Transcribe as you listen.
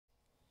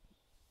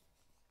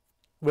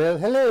Well,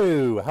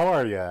 hello. How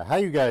are you? How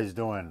you guys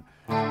doing?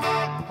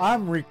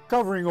 I'm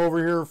recovering over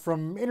here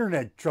from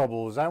internet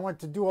troubles. I went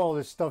to do all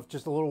this stuff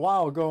just a little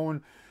while ago,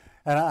 and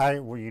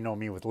well, you know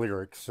me with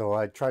lyrics, so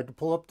I tried to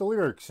pull up the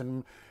lyrics,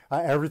 and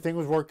everything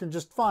was working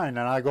just fine.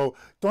 And I go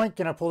doink,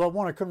 and I pulled up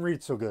one. I couldn't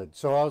read so good,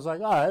 so I was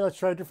like, all right, let's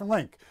try a different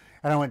link.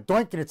 And I went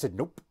doink, and it said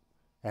nope.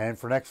 And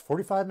for the next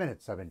 45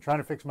 minutes, I've been trying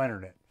to fix my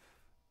internet.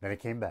 Then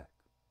it came back.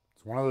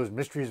 It's one of those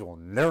mysteries we'll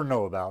never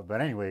know about. But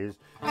anyways.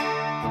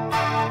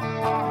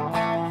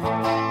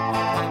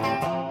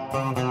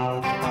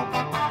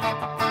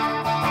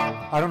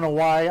 I don't know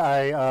why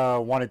I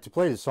wanted to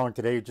play this song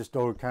today. It just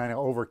kind of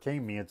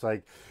overcame me. It's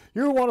like,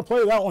 you want to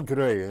play that one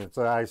today. It's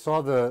I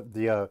saw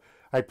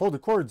I pulled the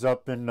chords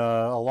up, and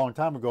a long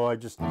time ago I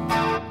just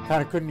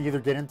kind of couldn't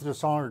either get into the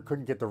song or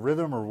couldn't get the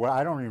rhythm, or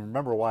I don't even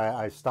remember why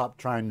I stopped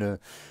trying to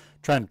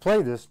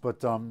play this. But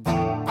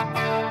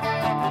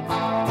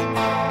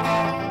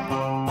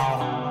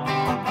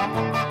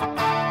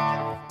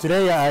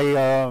today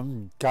I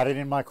got it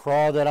in my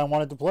craw that I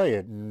wanted to play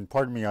it, and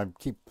pardon me, I've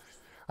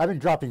been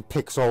dropping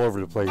picks all over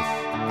the place,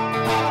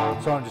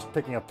 so I'm just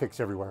picking up picks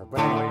everywhere. But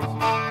anyways,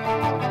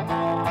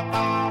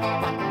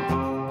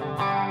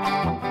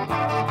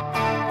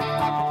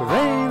 the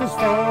rain is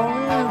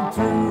falling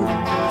through the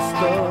mist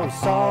of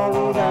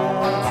sorrow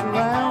that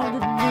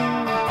surrounded me.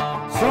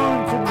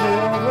 Something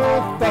never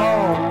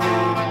thought me.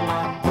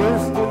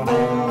 Crystal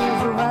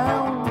days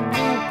around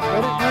me.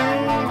 Let it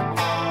rain,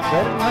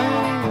 let it rain.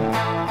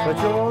 Let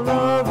your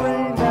love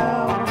rain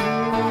down on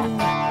me.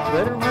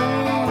 Let it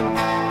rain,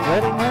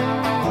 let it rain.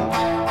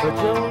 Let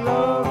your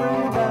love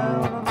rain down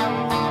on me.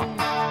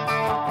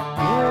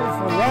 If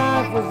my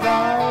life was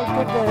like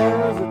a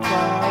desert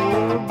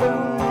fire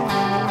burning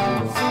in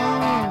the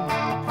sun,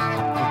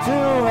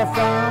 until I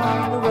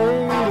find the way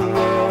to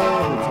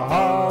love, it's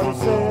harder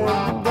said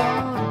than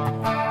done.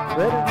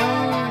 Let it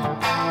rain,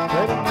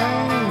 let it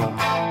rain.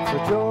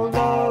 Let your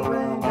love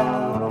rain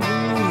down on me.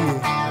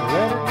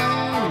 Let it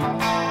rain,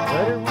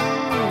 let it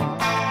rain.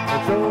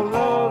 Let your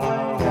love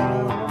rain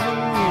down on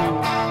me.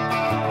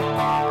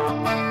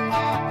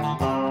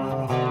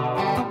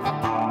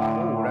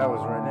 Oh, that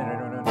was right.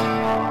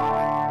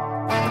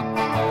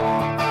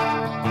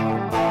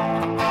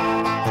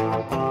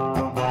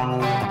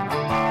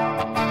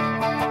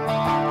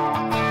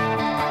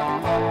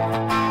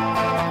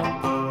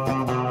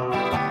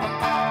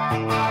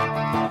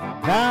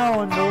 Now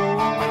I know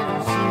the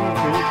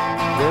secret.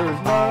 There is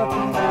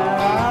nothing that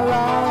I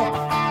like.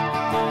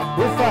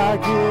 If I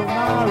give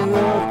my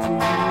love to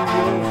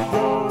you, you'll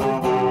surely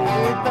give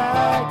it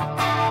back.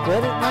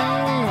 Let it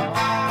rain,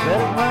 let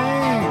it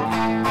rain.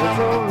 Let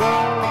your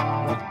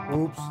love,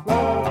 oops,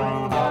 love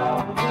rain down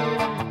on me.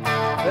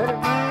 Let it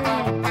rain,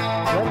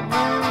 let it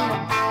rain.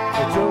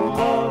 Let your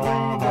love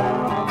rain down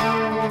on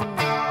me.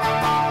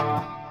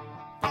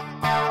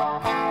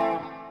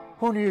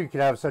 Who knew you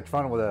could have such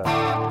fun with a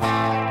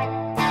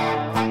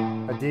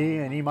D,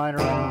 an E minor,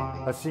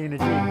 a C, and a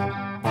G?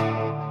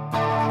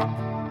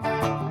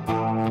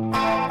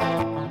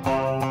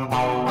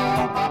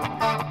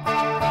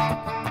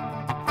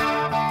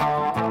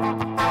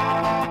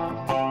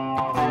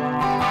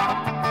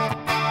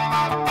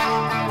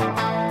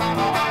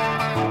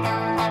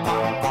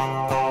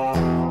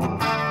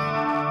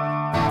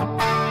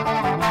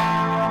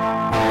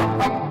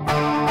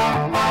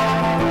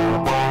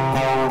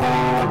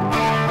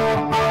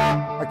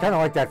 I kind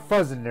of like that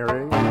fuzz in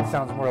there. It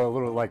sounds more a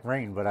little like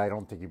rain, but I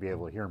don't think you'd be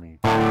able to hear me.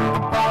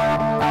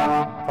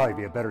 Probably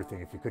be a better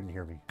thing if you couldn't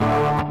hear me.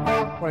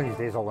 One of these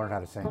days I'll learn how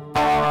to sing.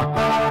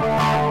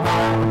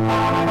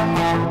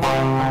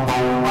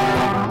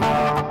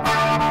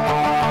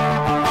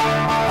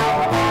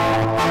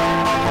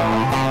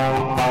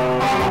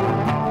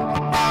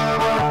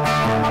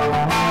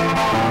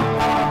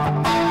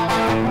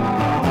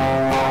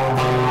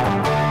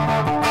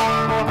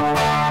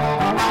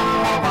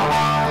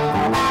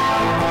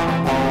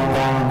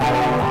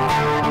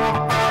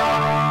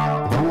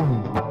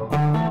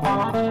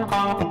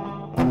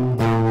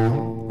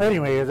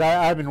 Anyways,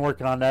 I've been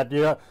working on that.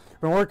 Yeah,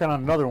 been working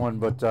on another one,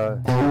 but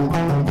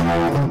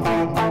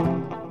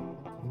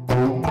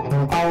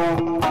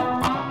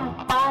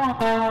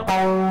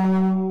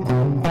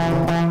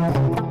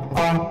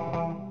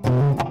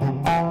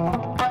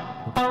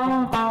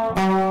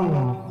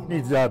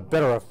needs a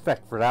better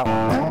effect for that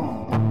one.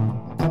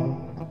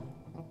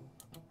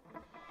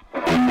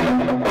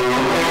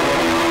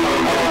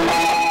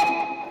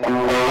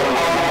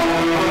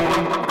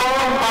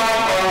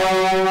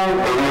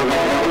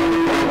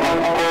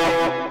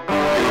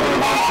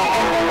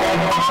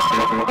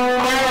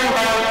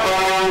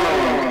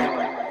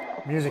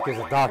 Music is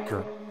a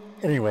doctor.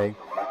 Anyway,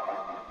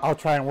 I'll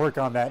try and work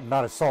on that and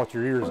not assault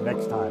your ears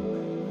next time.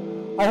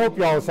 I hope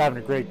y'all is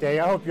having a great day.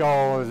 I hope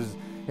y'all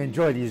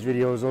enjoy these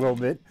videos a little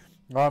bit.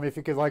 If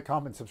you could like,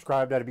 comment,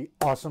 subscribe, that'd be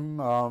awesome.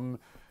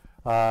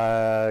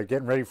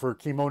 Getting ready for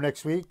chemo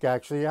next week.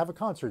 Actually, I have a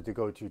concert to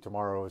go to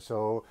tomorrow,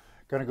 so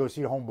gonna go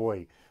see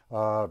Homeboy.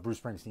 Bruce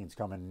Springsteen's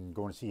coming.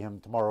 Going to see him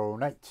tomorrow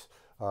night.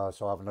 So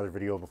I'll have another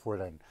video before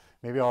then.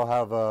 Maybe I'll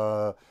have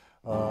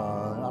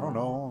I don't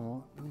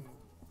know,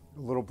 a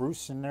little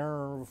Bruce in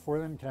there before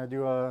then. Can I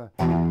do a...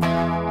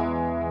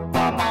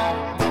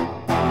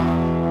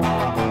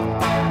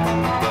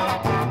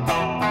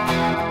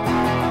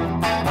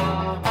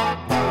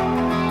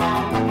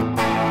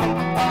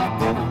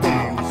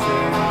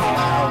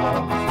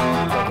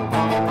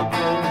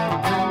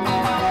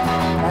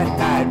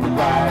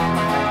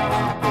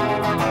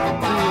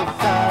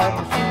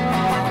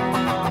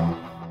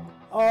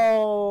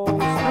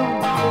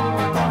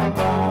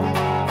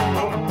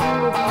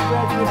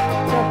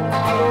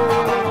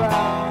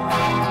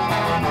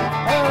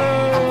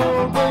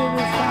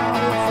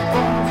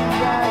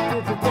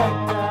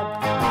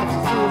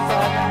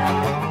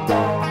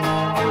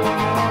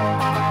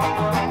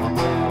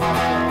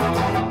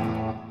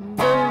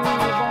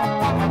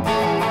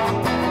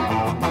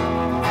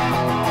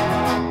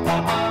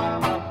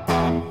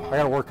 I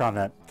gotta work on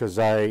that because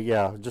I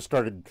just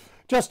started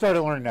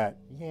learning that.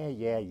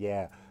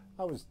 Yeah.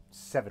 I was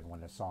 7 when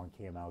the song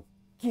came out.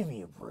 Give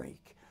me a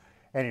break.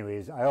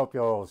 Anyways, I hope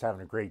you all was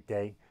having a great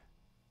day.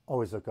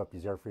 Always look up.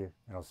 He's there for you,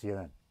 and I'll see you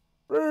then.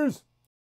 Peace.